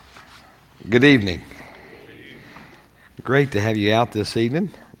Good evening. Great to have you out this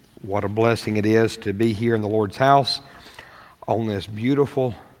evening. What a blessing it is to be here in the Lord's house on this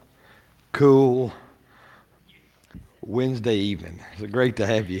beautiful, cool Wednesday evening. It's great to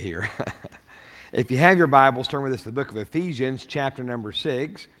have you here. If you have your Bibles, turn with us to the book of Ephesians, chapter number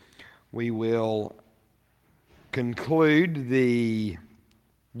 6. We will conclude the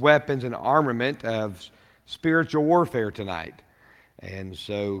weapons and armament of spiritual warfare tonight. And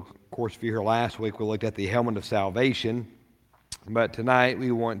so, of course, if you were here last week, we looked at the helmet of salvation. But tonight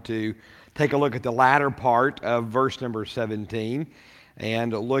we want to take a look at the latter part of verse number 17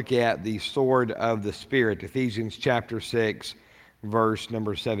 and look at the sword of the Spirit, Ephesians chapter 6, verse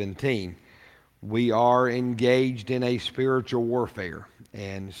number 17. We are engaged in a spiritual warfare,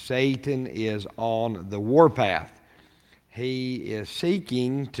 and Satan is on the warpath. He is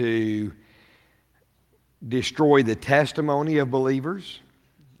seeking to destroy the testimony of believers.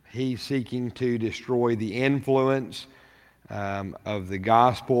 He's seeking to destroy the influence of the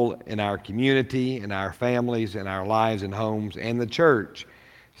gospel in our community, in our families, in our lives and homes, and the church.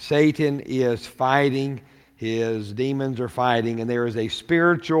 Satan is fighting. His demons are fighting, and there is a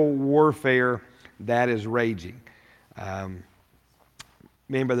spiritual warfare that is raging. Me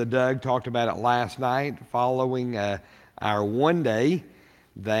and Brother Doug talked about it last night following our one day,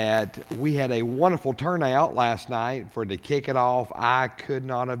 that we had a wonderful turnout last night to kick it off. I could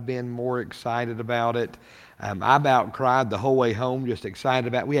not have been more excited about it. I about cried the whole way home, just excited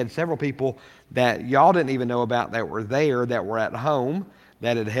about it. We had several people that y'all didn't even know about that were there, that were at home,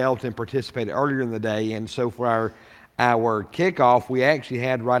 that had helped and participated earlier in the day. And so for our kickoff, we actually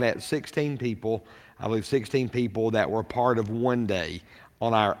had right at 16 people, I believe 16 people that were part of one day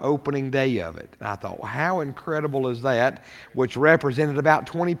on our opening day of it. And I thought, well, how incredible is that? Which represented about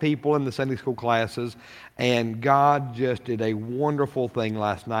 20 people in the Sunday school classes. And God just did a wonderful thing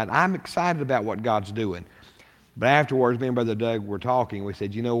last night. I'm excited about what God's doing. But afterwards, me and Brother Doug were talking. We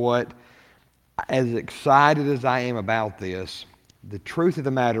said, you know what? As excited as I am about this, the truth of the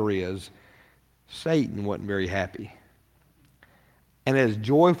matter is, Satan wasn't very happy. And as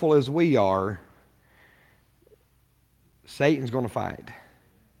joyful as we are, Satan's going to fight.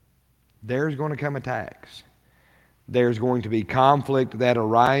 There's going to come attacks. There's going to be conflict that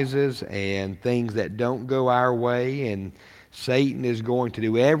arises and things that don't go our way, and Satan is going to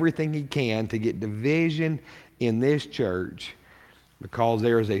do everything he can to get division in this church because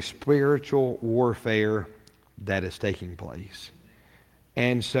there is a spiritual warfare that is taking place.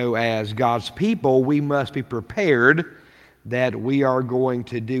 And so as God's people, we must be prepared that we are going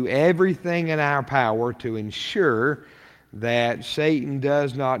to do everything in our power to ensure that Satan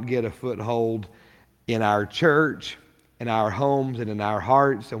does not get a foothold in our church, in our homes, and in our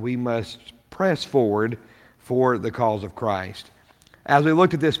hearts, and we must press forward for the cause of Christ. As we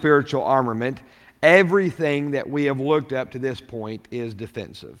looked at this spiritual armament, everything that we have looked up to this point is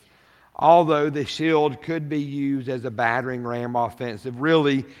defensive. Although the shield could be used as a battering ram offensive,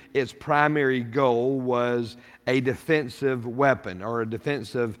 really its primary goal was a defensive weapon or a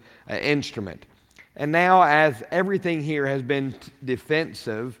defensive instrument. And now, as everything here has been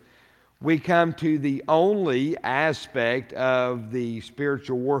defensive, we come to the only aspect of the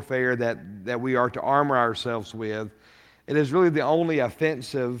spiritual warfare that we are to armor ourselves with. It is really the only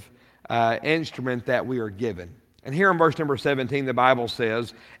offensive instrument that we are given. And here in verse number 17, the Bible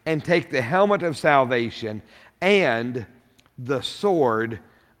says, "And take the helmet of salvation and the sword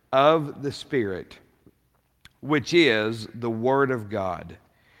of the Spirit, which is the Word of God."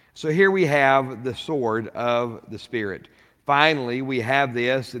 So here we have the sword of the Spirit. Finally, we have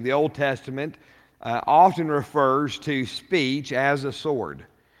this in the Old Testament, often refers to speech as a sword.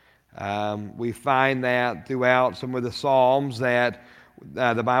 We find that throughout some of the Psalms that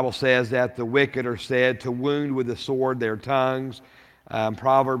the Bible says that the wicked are said to wound with the sword their tongues.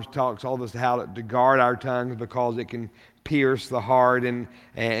 Proverbs talks all this how to guard our tongues because it can pierce the heart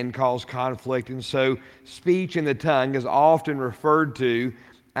and cause conflict. And so speech in the tongue is often referred to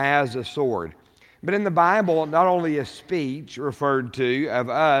as a sword. But in the Bible, not only is speech referred to of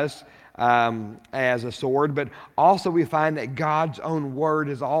us as a sword, but also we find that God's own word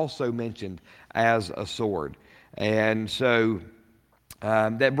is also mentioned as a sword. And so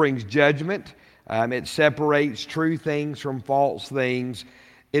that brings judgment. It separates true things from false things.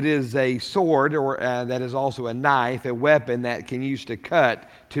 It is a sword, or that is also a knife, a weapon that can use to cut,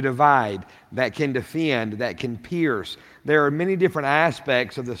 to divide, that can defend, that can pierce. There are many different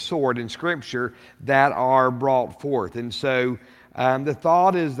aspects of the sword in Scripture that are brought forth. And so the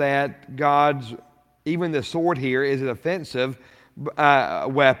thought is that even the sword here is an offensive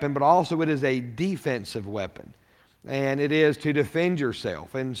weapon, but also it is a defensive weapon. And it is to defend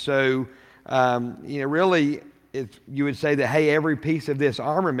yourself. And so really, you would say that, hey, every piece of this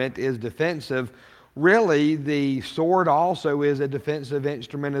armament is defensive. Really, the sword also is a defensive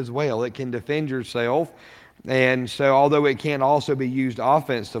instrument as well. It can defend yourself. And so, although it can also be used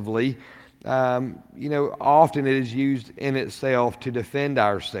offensively, often it is used in itself to defend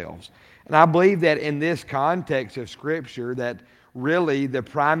ourselves. And I believe that in this context of Scripture, that really the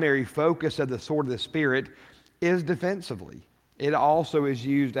primary focus of the sword of the Spirit is defensively. It also is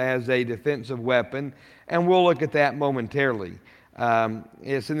used as a defensive weapon, and we'll look at that momentarily.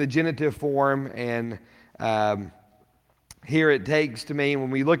 It's in the genitive form, and here it takes to mean,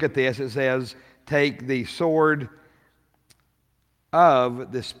 when we look at this, it says, take the sword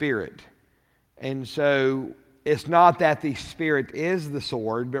of the Spirit. And so it's not that the Spirit is the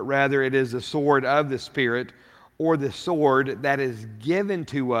sword, but rather it is the sword of the Spirit, or the sword that is given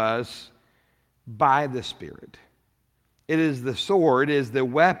to us by the Spirit. It is the sword, is the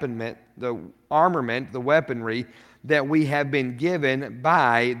weaponment, the armament, the weaponry that we have been given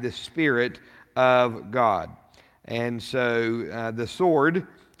by the Spirit of God. And so the sword,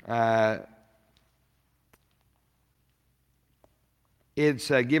 it's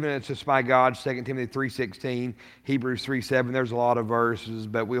given to us by God, 2 Timothy 3:16, Hebrews 3:7. There's a lot of verses,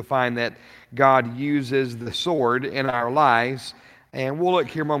 but we'll find that God uses the sword in our lives. And we'll look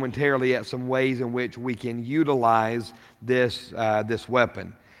here momentarily at some ways in which we can utilize this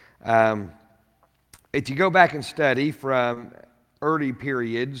weapon. If you go back and study from early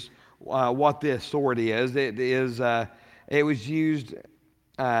periods what this sword is, it was used.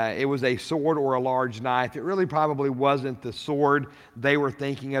 It was a sword or a large knife. It really probably wasn't the sword they were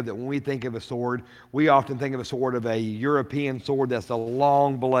thinking of. That when we think of a sword, we often think of a sword of a European sword that's a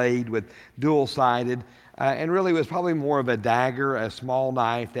long blade with dual-sided. And really it was probably more of a dagger, a small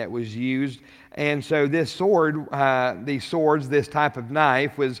knife that was used. And so this sword, this type of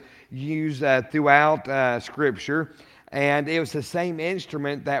knife was used throughout Scripture. And it was the same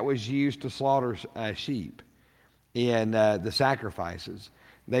instrument that was used to slaughter sheep in the sacrifices.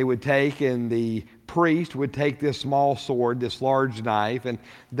 They would take, and the priest would take this small sword, this large knife, and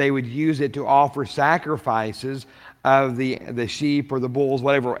they would use it to offer sacrifices of the sheep or the bulls,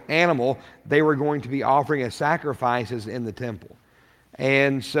 whatever animal they were going to be offering as sacrifices in the temple.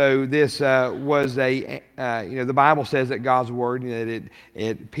 And so this was the Bible says that God's word, that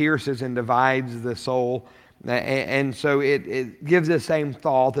it pierces and divides the soul. And so it gives the same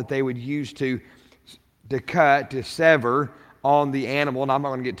thought that they would use to cut, to sever on the animal. And I'm not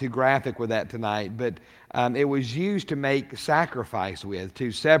going to get too graphic with that tonight, but it was used to make sacrifice with,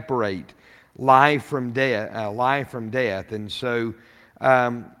 to separate life from death. And so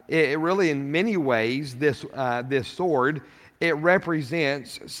it really, in many ways, this sword, it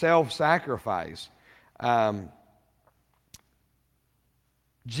represents self-sacrifice.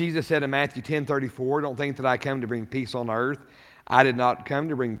 Jesus said in Matthew 10:34, "Don't think that I come to bring peace on earth. I did not come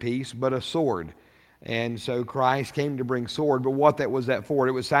to bring peace, but a sword." And so Christ came to bring sword, but what was that for?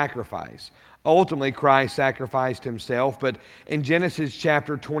 It was sacrifice. Ultimately, Christ sacrificed himself, but in Genesis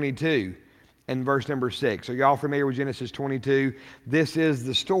chapter 22 and verse number 6, are y'all familiar with Genesis 22? This is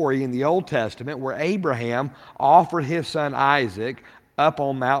the story in the Old Testament where Abraham offered his son Isaac up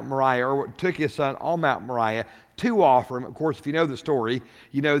on Mount Moriah, or took his son on Mount Moriah to offer him. Of course, if you know the story,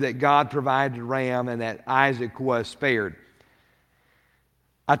 you know that God provided a ram and that Isaac was spared.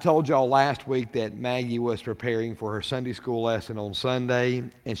 I told y'all last week that Maggie was preparing for her Sunday school lesson on Sunday,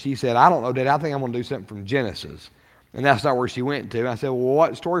 and she said, "I don't know, Dad, I think I'm going to do something from Genesis." And that's not where she went to. I said, "Well,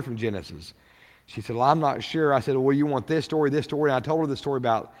 what story from Genesis?" She said, "Well, I'm not sure." I said, "Well, you want this story, this story?" And I told her the story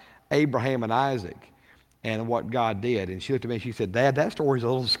about Abraham and Isaac and what God did. And she looked at me and she said, "Dad, that story's a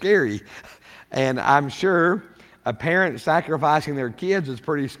little scary." And I'm sure a parent sacrificing their kids is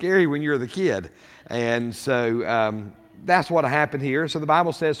pretty scary when you're the kid. And so that's what happened here. So the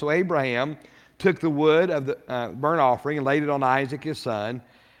Bible says, so Abraham took the wood of the burnt offering and laid it on Isaac his son,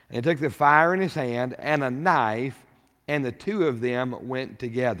 and he took the fire in his hand and a knife, and the two of them went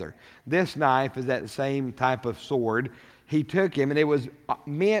together. This knife is that same type of sword. He took him, and it was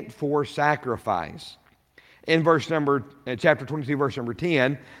meant for sacrifice. In chapter 22, verse number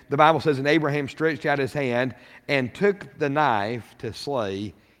 10, the Bible says, and Abraham stretched out his hand and took the knife to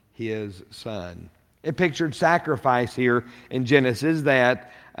slay his son. It pictured sacrifice here in Genesis,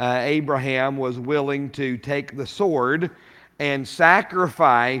 that Abraham was willing to take the sword and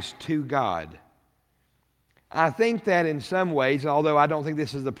sacrifice to God. I think that in some ways, although I don't think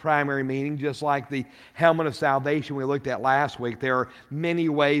this is the primary meaning, just like the helmet of salvation we looked at last week, there are many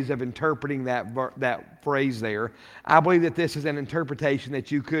ways of interpreting that phrase there. I believe that this is an interpretation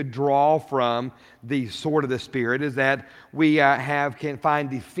that you could draw from the sword of the Spirit, is that we can find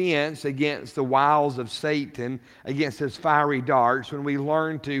defense against the wiles of Satan, against his fiery darts. When we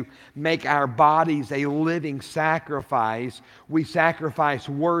learn to make our bodies a living sacrifice, we sacrifice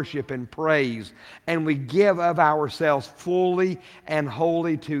worship and praise, and we give of ourselves fully and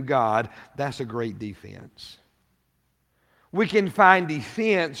wholly to God. That's a great defense. We can find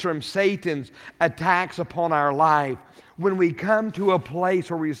defense from Satan's attacks upon our life when we come to a place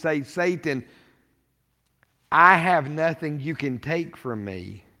where we say, Satan, I have nothing you can take from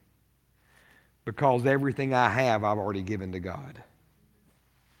me because everything I have I've already given to God.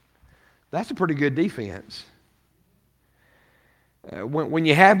 That's a pretty good defense. When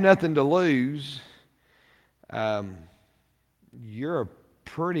you have nothing to lose, you're a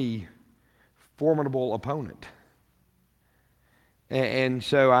pretty formidable opponent. And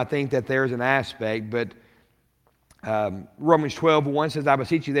so I think that there's an aspect, but Romans 12:1 says, I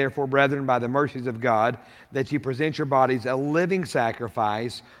beseech you therefore, brethren, by the mercies of God, that you present your bodies a living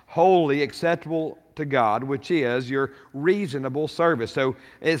sacrifice, holy, acceptable to God, which is your reasonable service. So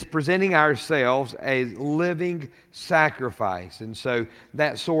it's presenting ourselves a living sacrifice. And so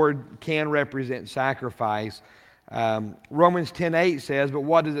that sword can represent sacrifice. Romans 10:8 says, but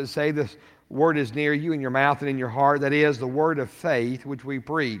what does it say? This word is near you, in your mouth and in your heart. That is the word of faith which we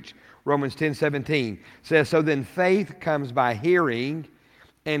preach. Romans 10:17 says, so then faith comes by hearing,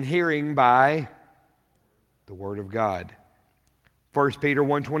 and hearing by the word of God. 1 Peter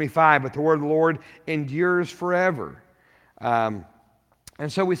 1:25, but the word of the Lord endures forever. And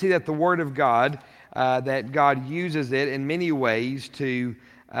so we see that the word of God, that God uses it in many ways to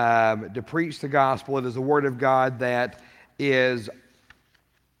preach the gospel. It is the word of God that is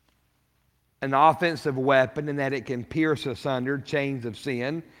an offensive weapon in that it can pierce asunder chains of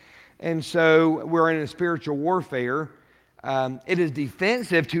sin. And so we're in a spiritual warfare. It is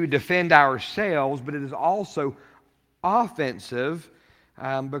defensive to defend ourselves, but it is also offensive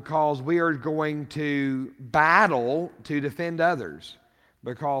because we are going to battle to defend others,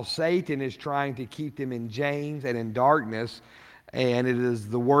 because Satan is trying to keep them in chains and in darkness, and it is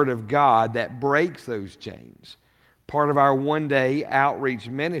the Word of God that breaks those chains. Part of our one-day outreach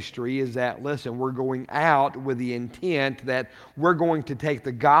ministry is that, listen, we're going out with the intent that we're going to take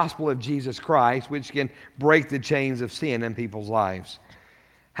the gospel of Jesus Christ, which can break the chains of sin in people's lives.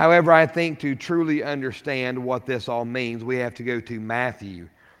 However, I think to truly understand what this all means, we have to go to Matthew.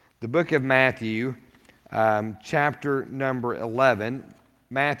 The book of Matthew, chapter number 11.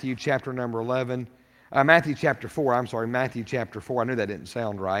 Matthew chapter number 11. Matthew chapter 4, I'm sorry, Matthew chapter 4. I knew that didn't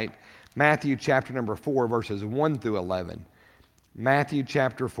sound right. Matthew chapter number 4, verses 1 through 11. Matthew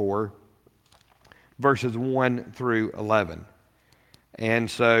chapter 4, verses 1 through 11.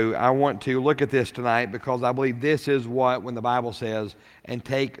 And so I want to look at this tonight because I believe this is what, when the Bible says, and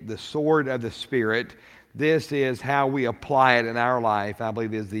take the sword of the Spirit, this is how we apply it in our life. I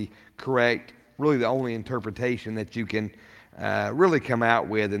believe is the correct, really the only interpretation that you can really come out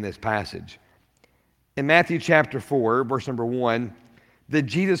with in this passage. In Matthew chapter 4, verse number 1, that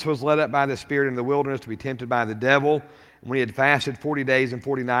Jesus was led up by the Spirit in the wilderness to be tempted by the devil. When he had fasted 40 days and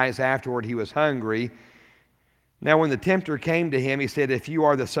 40 nights afterward, he was hungry. Now when the tempter came to him, he said, if you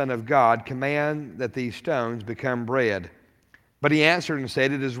are the Son of God, command that these stones become bread. But he answered and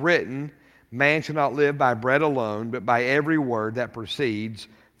said, it is written, man shall not live by bread alone, but by every word that proceeds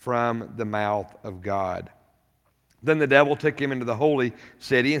from the mouth of God. Then the devil took him into the holy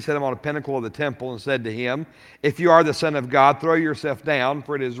city and set him on a pinnacle of the temple and said to him, if you are the Son of God, throw yourself down,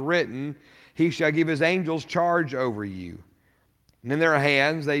 for it is written, he shall give his angels charge over you. And in their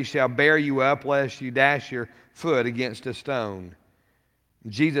hands they shall bear you up, lest you dash your foot against a stone.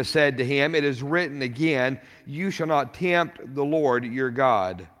 Jesus said to him, it is written again, you shall not tempt the Lord your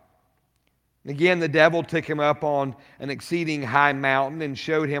God. Again, the devil took him up on an exceeding high mountain and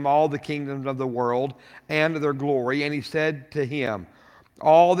showed him all the kingdoms of the world and their glory. And he said to him,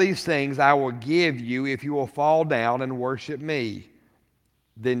 all these things I will give you if you will fall down and worship me.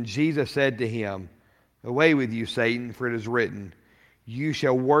 Then Jesus said to him, away with you, Satan, for it is written, you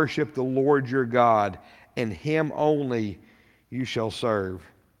shall worship the Lord your God, and him only you shall serve.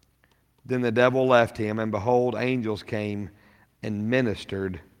 Then the devil left him, and behold, angels came and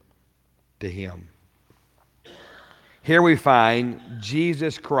ministered to him. Here we find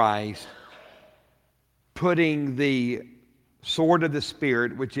Jesus Christ putting the sword of the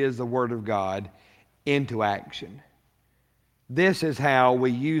Spirit, which is the Word of God, into action. This is how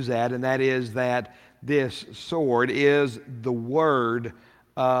we use that, and that is that this sword is the Word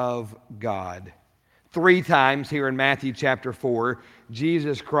of God. 3 times here in Matthew chapter 4,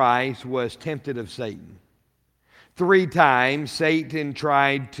 Jesus Christ was tempted of Satan. 3 times Satan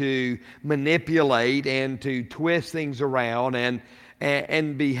tried to manipulate and to twist things around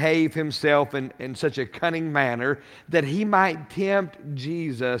and behave himself in such a cunning manner that he might tempt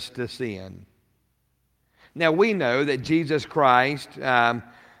Jesus to sin. Now we know that Jesus Christ,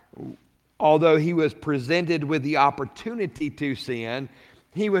 although he was presented with the opportunity to sin,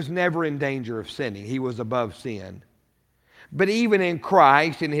 he was never in danger of sinning. He was above sin. But even in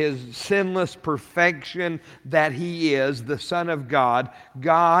Christ, in his sinless perfection that he is, the Son of God,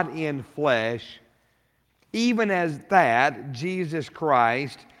 God in flesh, even as that, Jesus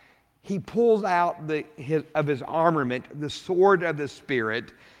Christ, he pulls out of his armament, the sword of the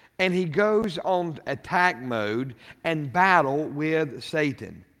Spirit, and he goes on attack mode and battle with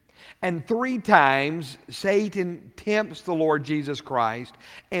Satan. And 3 times Satan tempts the Lord Jesus Christ,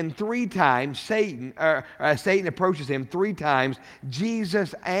 and 3 times Satan approaches him. 3 times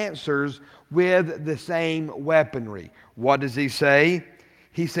Jesus answers with the same weaponry. What does he say?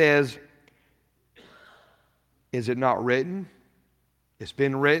 He says, "Is it not written? It's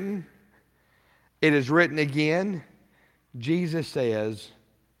been written. It is written again." Jesus says,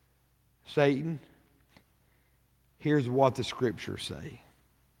 "Satan, here's what the Scriptures say."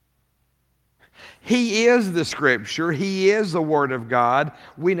 He is the Scripture. He is the Word of God.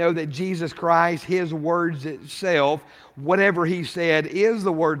 We know that Jesus Christ, his words itself, whatever he said, is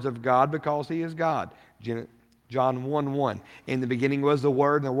the words of God because he is God. John 1:1. In the beginning was the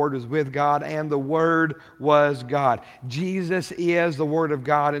Word, and the Word was with God, and the Word was God. Jesus is the Word of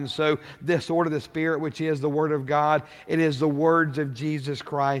God, and so this sword of the Spirit, which is the Word of God, it is the words of Jesus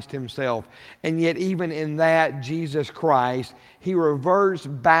Christ himself. And yet even in that, Jesus Christ, he reverts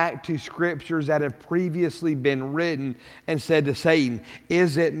back to scriptures that have previously been written and said to Satan,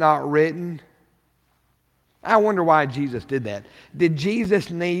 "Is it not written?" I wonder why Jesus did that. Did Jesus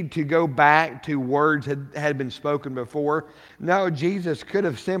need to go back to words that had been spoken before? No, Jesus could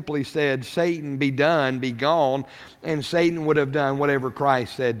have simply said, "Satan, be done, be gone," and Satan would have done whatever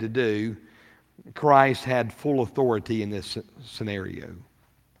Christ said to do. Christ had full authority in this scenario,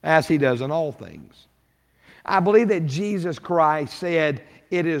 as he does in all things. I believe that Jesus Christ said,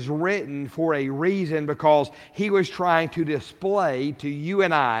 "It is written," for a reason, because he was trying to display to you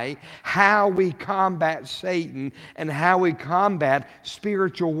and I how we combat Satan and how we combat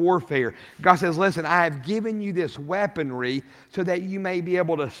spiritual warfare. God says, "Listen, I have given you this weaponry so that you may be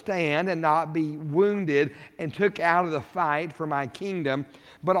able to stand and not be wounded and took out of the fight for my kingdom."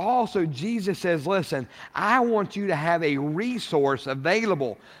 But also Jesus says, "Listen, I want you to have a resource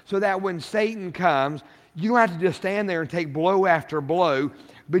available so that when Satan comes, you don't have to just stand there and take blow after blow,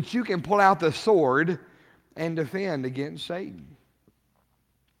 but you can pull out the sword and defend against Satan."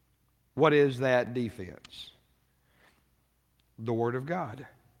 What is that defense? The Word of God.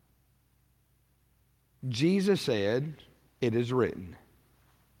 Jesus said, "It is written."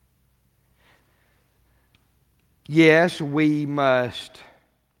 Yes, we must,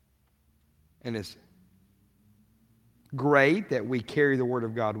 and it's great that we carry the Word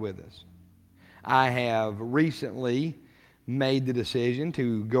of God with us. I have recently made the decision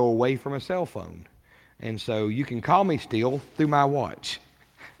to go away from a cell phone. And so you can call me still through my watch.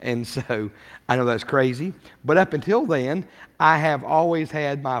 And so I know that's crazy, but up until then, I have always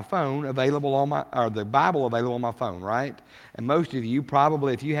had my phone available or the Bible available on my phone, right? And most of you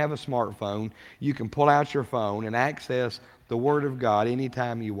probably, if you have a smartphone, you can pull out your phone and access the Word of God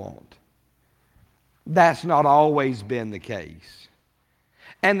anytime you want. That's not always been the case.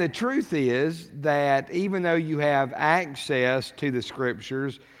 And the truth is that even though you have access to the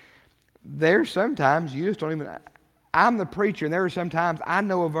Scriptures, there's sometimes you just don't even... I'm the preacher, and there are sometimes I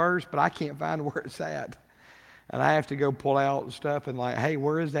know a verse, but I can't find where it's at. And I have to go pull out stuff and like, "Hey,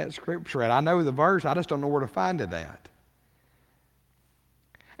 where is that Scripture at? I know the verse, I just don't know where to find it at."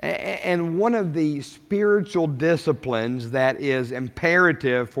 And one of the spiritual disciplines that is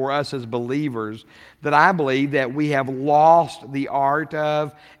imperative for us as believers, that I believe that we have lost the art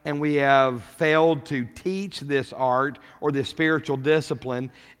of, and we have failed to teach this art or this spiritual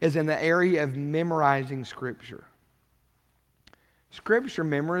discipline, is in the area of memorizing Scripture. Scripture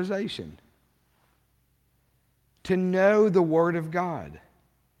memorization. To know the Word of God.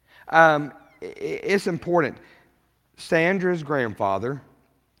 It's important. Sandra's grandfather,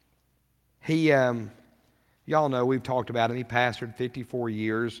 y'all know, we've talked about him. He pastored 54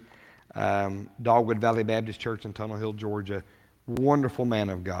 years, Dogwood Valley Baptist Church in Tunnel Hill, Georgia. Wonderful man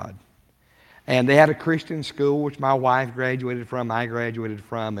of God. And they had a Christian school, which my wife graduated from, I graduated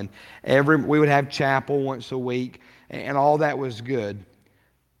from, and we would have chapel once a week, and all that was good.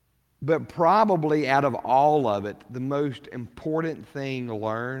 But probably out of all of it, the most important thing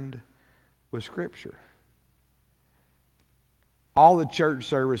learned was Scripture. All the church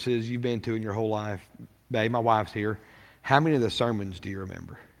services you've been to in your whole life, babe, my wife's here, how many of the sermons do you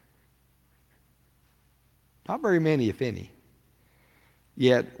remember? Not very many, if any.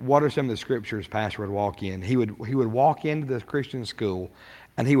 Yet, what are some of the scriptures pastor would walk in? He would walk into the Christian school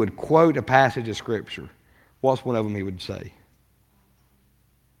and he would quote a passage of Scripture. What's one of them he would say?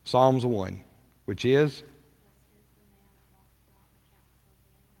 Psalms 1, which is?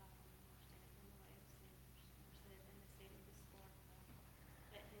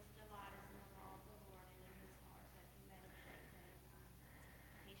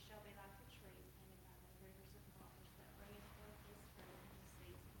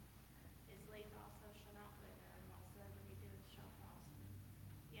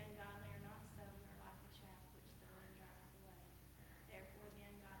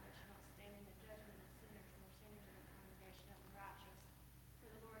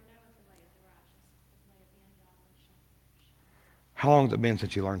 How long has it been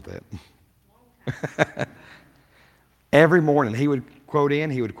since you learned that? Every morning he would quote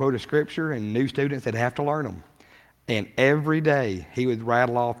a scripture, and new students that have to learn them. And every day he would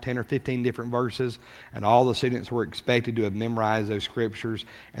rattle off 10 or 15 different verses, and all the students were expected to have memorized those scriptures.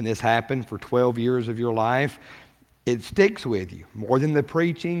 And this happened for 12 years of your life. It sticks with you more than the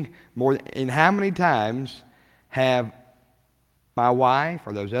preaching. And how many times have my wife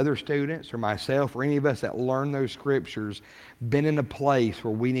or those other students or myself or any of us that learned those scriptures been in a place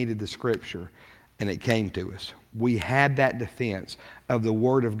where we needed the scripture and it came to us? We had that defense of the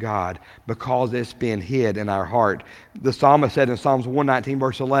Word of God because it's been hid in our heart. The psalmist said in Psalms 119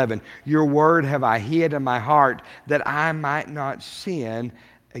 verse 11, "Your word have I hid in my heart that I might not sin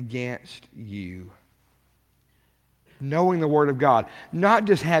against you." Knowing the Word of God, not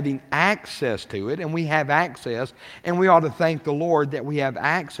just having access to it, and we have access, and we ought to thank the Lord that we have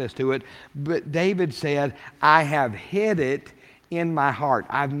access to it, but David said, I have hid it in my heart.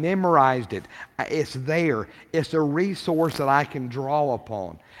 I've memorized it. It's there. It's a resource that I can draw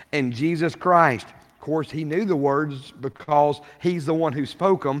upon. And Jesus Christ, of course, he knew the words because he's the one who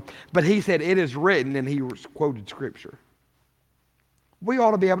spoke them, but he said, it is written, and he quoted Scripture. We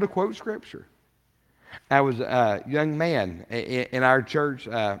ought to be able to quote Scripture. I was a young man in our church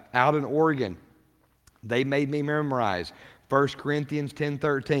out in Oregon. They made me memorize 1 Corinthians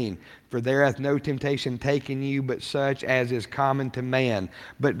 10:13. For there hath no temptation taken you but such as is common to man.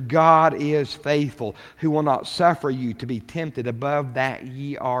 But God is faithful, who will not suffer you to be tempted above that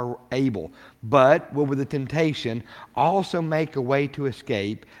ye are able, but will with the temptation also make a way to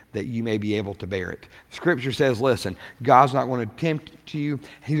escape, that you may be able to bear it. Scripture says, listen, God's not going to tempt you.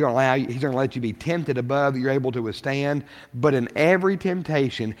 He's going to let you be tempted above that you're able to withstand. But in every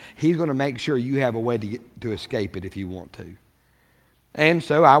temptation, He's going to make sure you have a way to escape it if you want to. And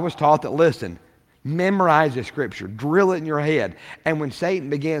so I was taught that, listen, memorize the Scripture, drill it in your head. And when Satan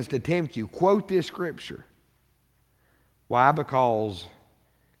begins to tempt you, quote this Scripture. Why? Because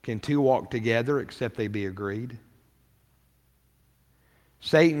can two walk together except they be agreed?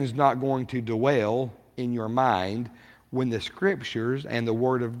 Satan's not going to dwell in your mind when the Scriptures and the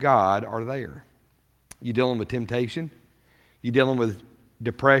Word of God are there. You dealing with temptation? You dealing with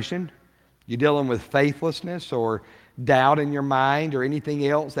depression? You dealing with faithlessness or doubt in your mind or anything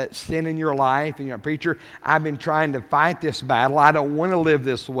else, that sin in your life, and you're a preacher, I've been trying to fight this battle. I don't want to live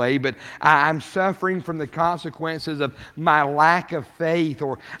this way, but I'm suffering from the consequences of my lack of faith,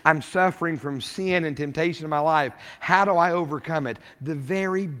 or I'm suffering from sin and temptation in my life. How do I overcome it? The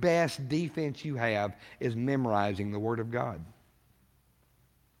very best defense you have is memorizing the Word of God.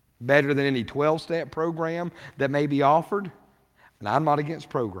 Better than any 12-step program that may be offered, and I'm not against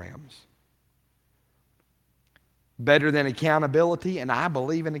programs. Better than accountability, and I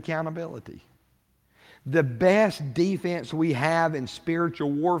believe in accountability. The best defense we have in spiritual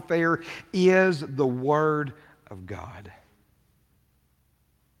warfare is the Word of God.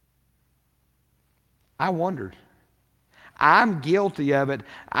 I wondered. I'm guilty of it.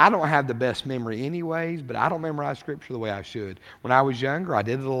 I don't have the best memory anyways, but I don't memorize Scripture the way I should. When I was younger, I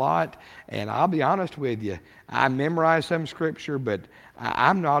did it a lot, and I'll be honest with you, I memorized some Scripture, but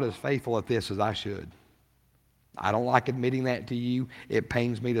I'm not as faithful at this as I should. I don't like admitting that to you. It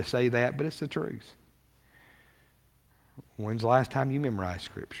pains me to say that, but it's the truth. When's the last time you memorized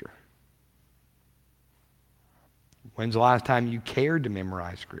Scripture? When's the last time you cared to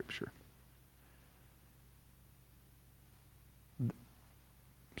memorize Scripture?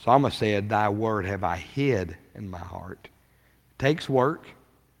 Psalmist said, thy word have I hid in my heart. It takes work,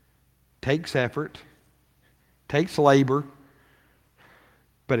 takes effort, takes labor,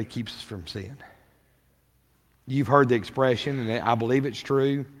 but it keeps us from sin. You've heard the expression, and I believe it's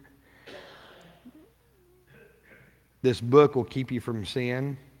true. This book will keep you from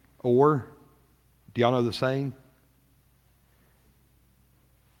sin. Or, do y'all know the saying?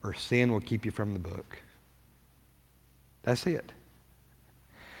 Or sin will keep you from the book. That's it.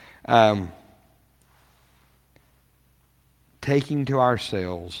 Taking to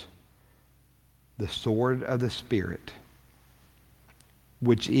ourselves the sword of the Spirit,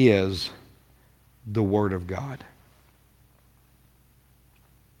 which is the Word of God.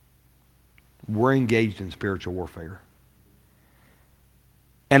 We're engaged in spiritual warfare.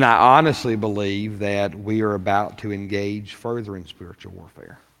 And I honestly believe that we are about to engage further in spiritual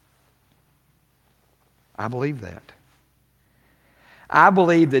warfare. I believe that. I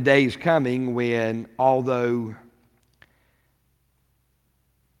believe the day is coming when, although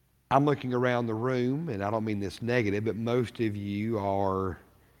I'm looking around the room, and I don't mean this negative, but most of you are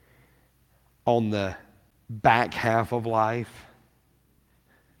on the back half of life.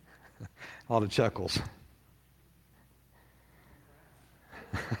 A lot of chuckles.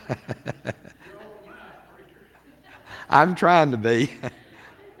 I'm trying to be.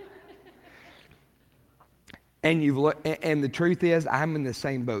 And the truth is, I'm in the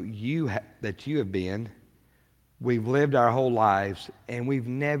same boat that you have been. We've lived our whole lives, and we've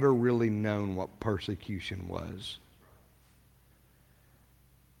never really known what persecution was.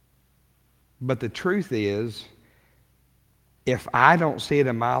 But the truth is, if I don't see it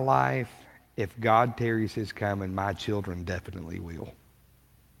in my life, if God tarries his coming, my children definitely will.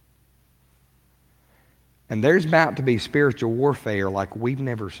 And there's about to be spiritual warfare like we've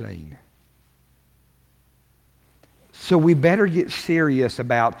never seen. So we better get serious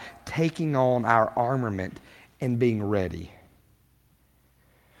about taking on our armament and being ready.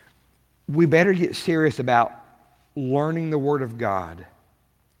 We better get serious about learning the Word of God,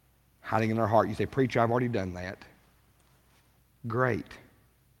 hiding in our heart. You say, preacher, I've already done that. Great.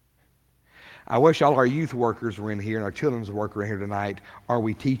 I wish all our youth workers were in here and our children's workers were in here tonight. Are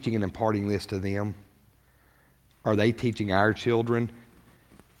we teaching and imparting this to them? Are they teaching our children?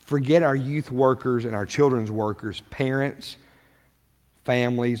 Forget our youth workers and our children's workers. Parents,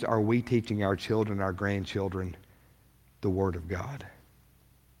 families, are we teaching our children, our grandchildren, the Word of God?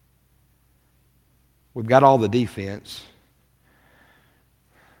 We've got all the defense,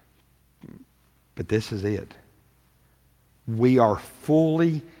 but this is it. We are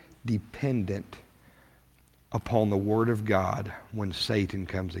fully dependent upon the Word of God when Satan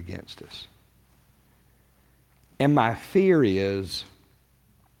comes against us. And my fear is,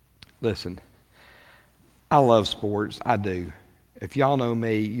 listen, I love sports. I do. If y'all know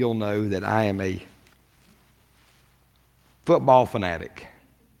me, you'll know that I am a football fanatic.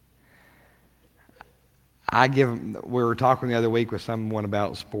 We were talking the other week with someone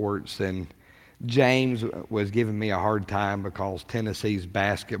about sports, and James was giving me a hard time because Tennessee's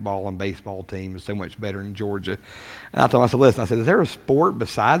basketball and baseball team is so much better than Georgia. And I told him, I said, listen, is there a sport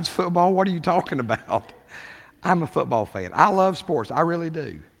besides football? What are you talking about? I'm a football fan. I love sports. I really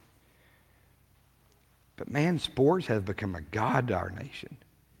do. But man, sports has become a god to our nation.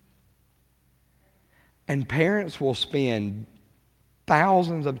 And parents will spend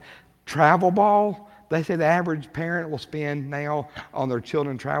thousands of travel ball. They say the average parent will spend now on their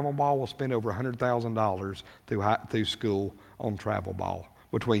children travel ball will spend over $100,000 through school on travel ball,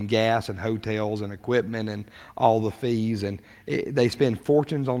 between gas and hotels and equipment and all the fees. And they spend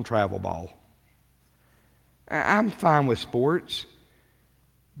fortunes on travel ball. I'm fine with sports,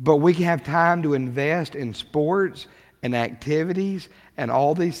 but we have time to invest in sports and activities and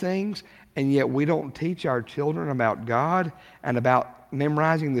all these things, and yet we don't teach our children about God and about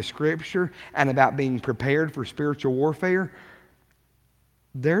memorizing the Scripture and about being prepared for spiritual warfare.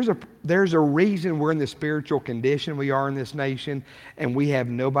 There's a reason we're in the spiritual condition we are in this nation, and we have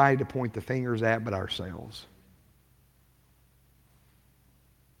nobody to point the fingers at but ourselves.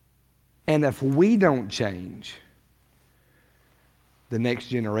 And if we don't change, the next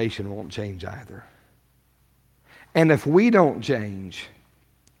generation won't change either. And if we don't change,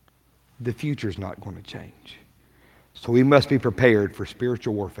 the future's not going to change. So we must be prepared for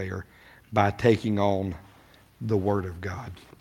spiritual warfare by taking on the Word of God.